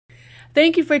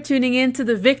Thank you for tuning in to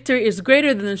the Victory is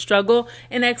Greater Than the Struggle,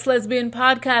 an ex-lesbian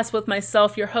podcast with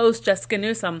myself, your host, Jessica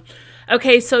Newsom.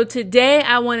 Okay, so today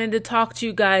I wanted to talk to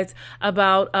you guys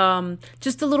about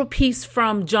just a little piece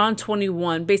from John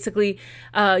 21. Basically,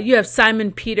 you have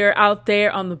Simon Peter out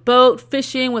there on the boat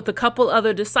fishing with a couple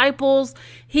other disciples.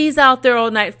 He's out there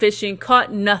all night fishing,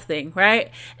 caught nothing, right?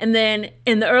 And then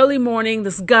in the early morning,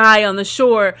 this guy on the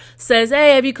shore says,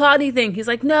 "Hey, have you caught anything?" He's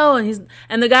like, "No."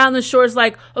 And the guy on the shore is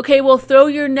like, "Okay, well, throw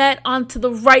your net onto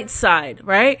the right side,"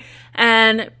 right?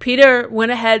 And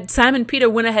Simon Peter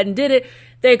went ahead and did it.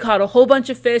 They caught a whole bunch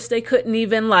of fish. They couldn't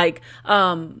even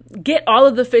get all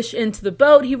of the fish into the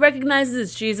boat. He recognizes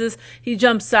it's Jesus. He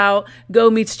jumps out,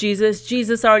 meets Jesus.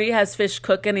 Jesus already has fish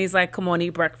cooking. He's like, "Come on, eat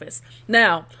breakfast."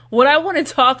 Now, what I want to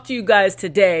talk to you guys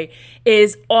today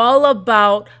is all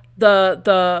about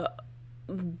the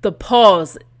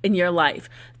pause in your life.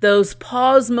 Those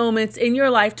pause moments in your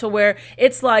life to where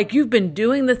it's like you've been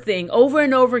doing the thing over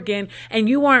and over again and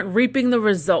you aren't reaping the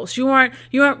results. You aren't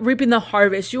reaping the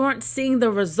harvest. You aren't seeing the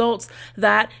results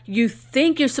that you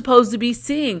think you're supposed to be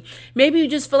seeing. Maybe you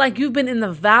just feel like you've been in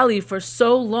the valley for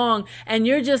so long and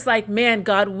you're just like, "Man,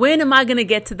 God, when am I going to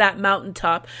get to that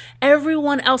mountaintop?"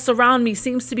 Everyone else around me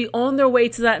seems to be on their way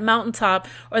to that mountaintop,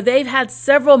 or they've had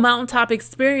several mountaintop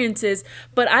experiences,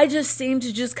 but I just seem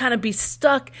to just kind of be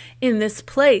stuck in this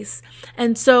place.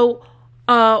 And so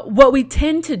what we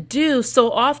tend to do so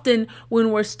often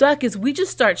when we're stuck is we just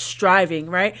start striving,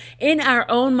 right? In our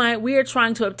own mind, we are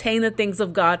trying to obtain the things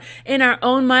of God. In our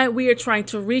own mind, we are trying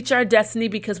to reach our destiny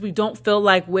because we don't feel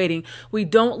like waiting. We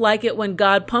don't like it when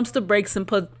God pumps the brakes and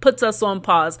puts us on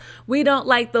pause. We don't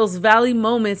like those valley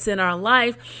moments in our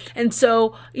life. And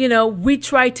so, we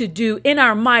try to do in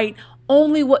our might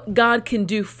only what God can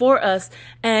do for us,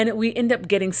 and we end up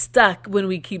getting stuck when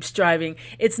we keep striving.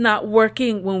 It's not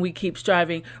working when we keep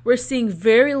striving. We're seeing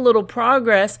very little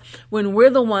progress when we're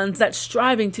the ones that's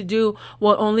striving to do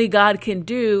what only God can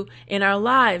do in our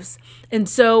lives. And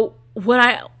so what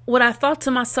I thought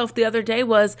to myself the other day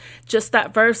was just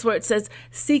that verse where it says,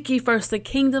 "Seek ye first the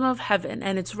kingdom of heaven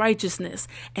and its righteousness,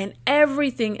 and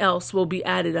everything else will be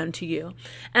added unto you."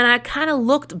 And I kind of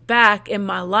looked back in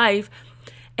my life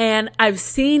and I've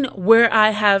seen where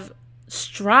I have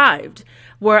strived,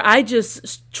 where I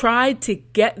just tried to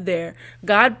get there.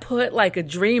 God put like a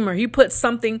dream, or he put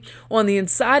something on the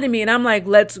inside of me, and I'm like,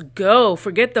 "Let's go.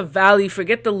 Forget the valley,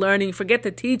 forget the learning, forget the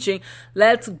teaching.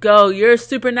 Let's go. You're a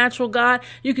supernatural God.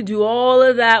 You can do all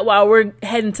of that while we're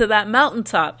heading to that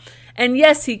mountaintop." And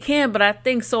yes, he can, but I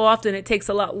think so often it takes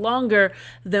a lot longer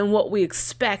than what we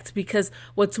expect, because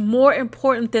what's more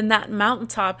important than that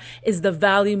mountaintop is the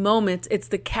valley moments. It's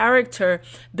the character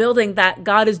building that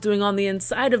God is doing on the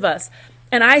inside of us.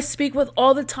 And I speak with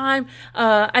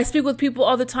people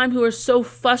all the time who are so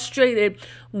frustrated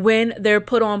when they're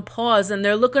put on pause and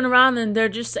they're looking around and they're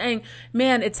just saying,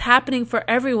 "Man, it's happening for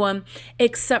everyone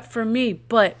except for me."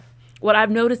 But what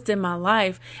I've noticed in my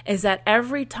life is that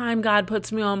every time God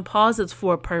puts me on pause, it's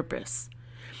for a purpose.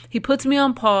 He puts me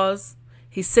on pause,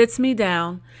 he sits me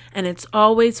down, and it's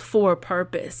always for a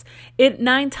purpose.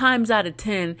 9 times out of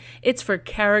 10, it's for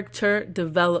character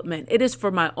development. It is for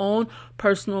my own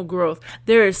personal growth.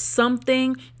 There is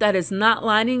something that is not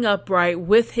lining up right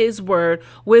with his word,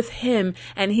 with him,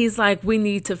 and he's like, "We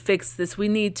need to fix this. We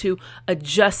need to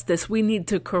adjust this. We need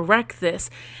to correct this."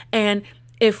 And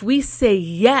if we say,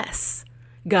 "Yes,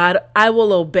 God, I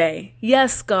will obey.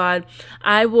 Yes, God,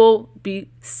 I will be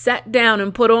set down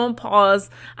and put on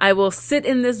pause. I will sit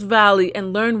in this valley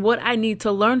and learn what I need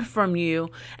to learn from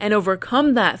you and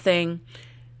overcome that thing,"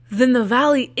 then the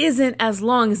valley isn't as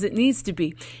long as it needs to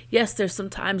be. Yes, there's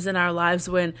some times in our lives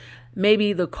when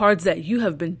maybe the cards that you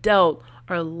have been dealt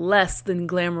are less than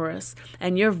glamorous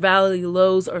and your valley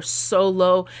lows are so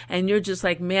low and you're just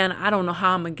like, "Man, I don't know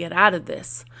how I'm gonna get out of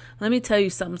this." Let me tell you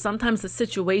something. Sometimes the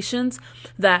situations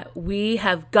that we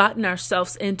have gotten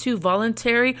ourselves into,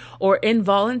 voluntary or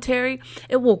involuntary,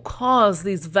 it will cause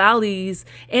these valleys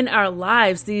in our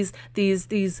lives, these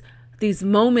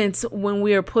moments when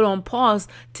we are put on pause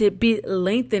to be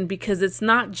lengthened, because it's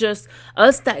not just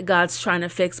us that God's trying to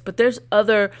fix, but there's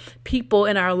other people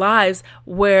in our lives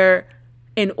where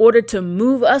in order to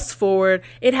move us forward,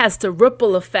 it has to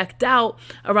ripple effect out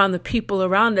around the people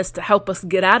around us to help us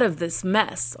get out of this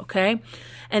mess, okay?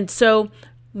 And so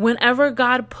whenever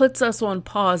God puts us on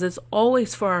pause, it's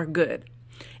always for our good.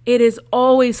 It is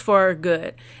always for our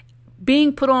good.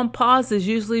 Being put on pause is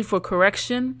usually for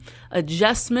correction,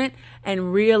 adjustment, and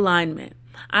realignment.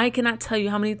 I cannot tell you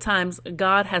how many times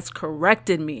God has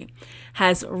corrected me,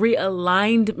 has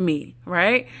realigned me,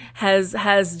 right?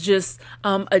 Has just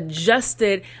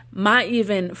adjusted my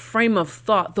even frame of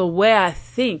thought, the way I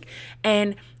think.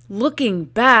 And looking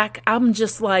back, I'm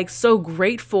just like so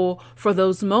grateful for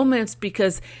those moments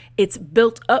because it's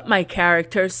built up my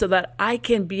character so that I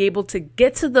can be able to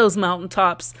get to those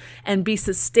mountaintops and be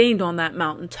sustained on that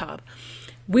mountaintop.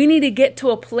 We need to get to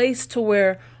a place to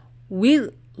where we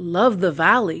love the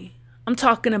valley. I'm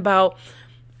talking about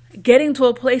getting to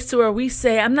a place to where we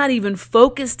say, I'm not even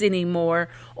focused anymore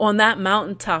on that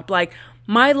mountaintop. Like,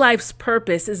 my life's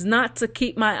purpose is not to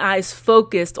keep my eyes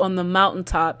focused on the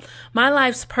mountaintop. My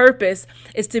life's purpose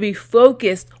is to be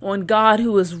focused on God,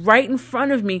 who is right in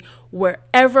front of me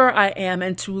wherever I am,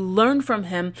 and to learn from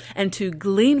him and to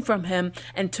glean from him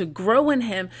and to grow in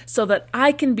him so that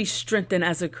I can be strengthened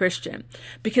as a Christian.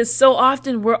 Because so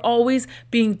often we're always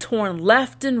being torn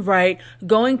left and right,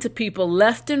 going to people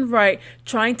left and right,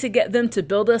 trying to get them to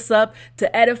build us up,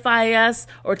 to edify us,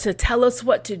 or to tell us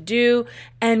what to do.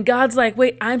 And God's like,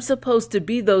 wait, I'm supposed to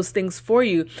be those things for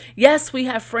you. Yes, we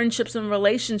have friendships and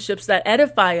relationships that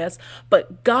edify us,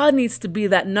 but God needs to be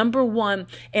that number one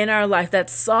in our life, that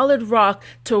solid rock,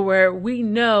 to where we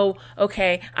know,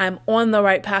 okay, I'm on the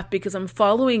right path because I'm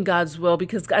following God's will,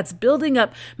 because God's building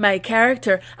up my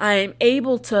character. I am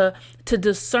able to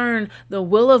discern the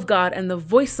will of God and the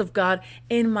voice of God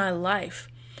in my life.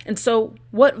 And so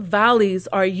what valleys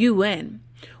are you in?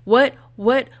 What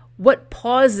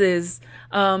pauses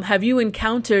have you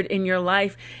encountered in your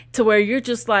life to where you're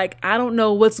just like, I don't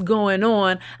know what's going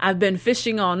on. I've been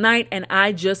fishing all night and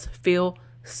I just feel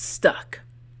stuck.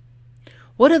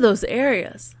 What are those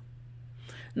areas?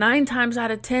 9 times out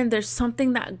of 10, there's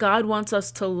something that God wants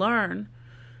us to learn.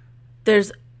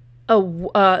 There's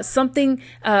something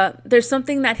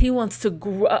that he wants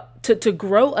to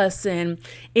grow us in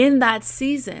that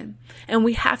season. And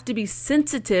we have to be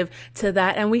sensitive to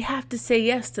that, and we have to say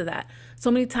yes to that. So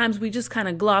many times we just kind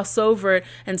of gloss over it,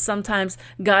 and sometimes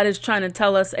God is trying to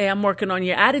tell us, hey, I'm working on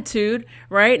your attitude,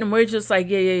 right? And we're just like,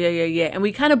 yeah. And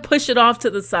we kind of push it off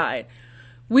to the side.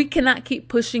 We cannot keep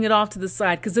pushing it off to the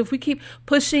side, because if we keep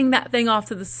pushing that thing off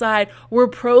to the side, we're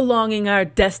prolonging our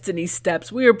destiny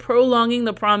steps. We are prolonging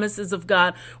the promises of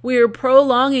God. We are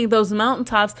prolonging those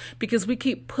mountaintops because we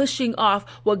keep pushing off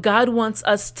what God wants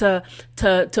us to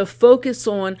focus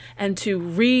on and to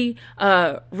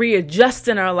readjust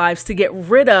in our lives, to get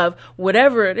rid of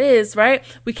whatever it is, right?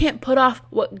 We can't put off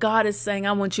what God is saying,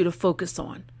 I want you to focus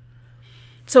on.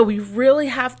 So we really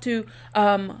have to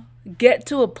get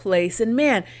to a place, and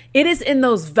man, it is in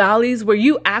those valleys where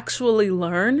you actually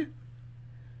learn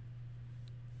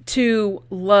to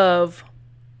love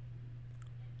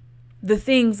the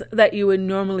things that you would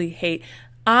normally hate.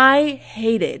 I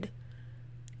hated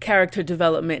character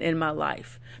development in my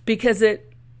life because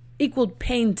it equaled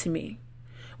pain to me.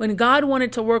 When God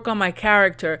wanted to work on my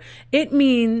character, it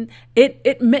meant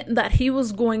that he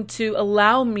was going to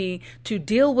allow me to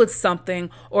deal with something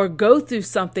or go through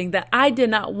something that I did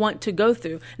not want to go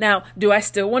through. Now, do I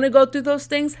still want to go through those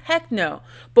things? Heck no.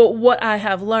 But what I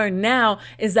have learned now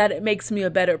is that it makes me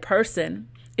a better person.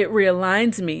 It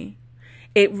realigns me.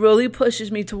 It really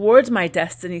pushes me towards my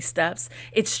destiny steps.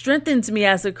 It strengthens me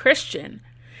as a Christian.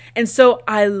 And so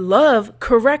I love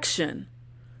correction.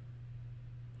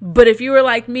 But if you were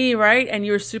like me, right, and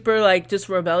you were super like just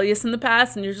rebellious in the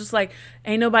past, and you're just like,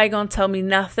 ain't nobody gonna tell me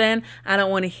nothing, I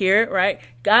don't want to hear it, right?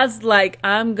 God's like,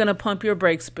 I'm gonna pump your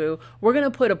brakes, boo. We're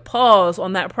gonna put a pause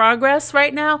on that progress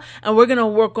right now, and we're gonna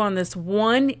work on this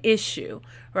one issue,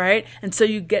 right? And so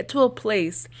you get to a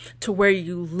place to where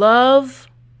you love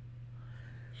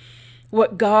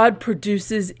what God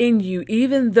produces in you,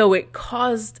 even though it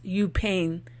caused you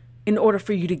pain in order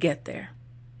for you to get there.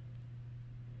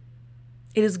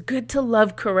 It is good to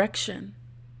love correction.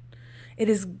 It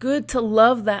is good to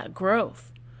love that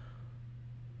growth.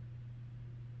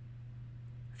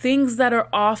 Things that are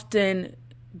often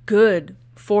good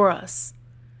for us.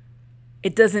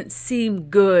 It doesn't seem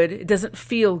good. It doesn't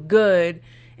feel good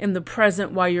in the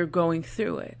present while you're going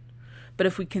through it. But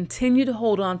if we continue to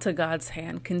hold on to God's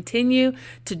hand, continue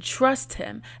to trust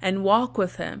him and walk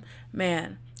with him,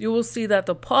 man, you will see that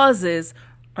the pauses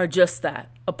are just that,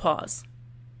 a pause.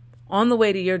 On the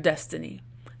way to your destiny.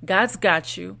 God's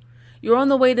got you. You're on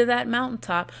the way to that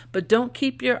mountaintop, but don't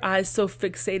keep your eyes so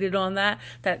fixated on that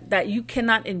you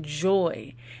cannot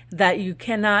enjoy, that you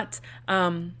cannot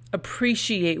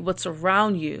appreciate what's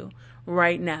around you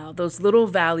right now. Those little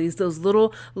valleys, those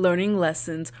little learning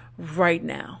lessons right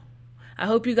now. I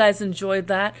hope you guys enjoyed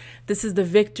that. This is The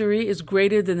Victory is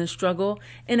Greater Than the Struggle,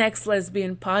 an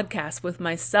ex-lesbian podcast with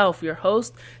myself, your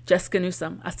host, Jessica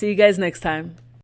Newsom. I'll see you guys next time.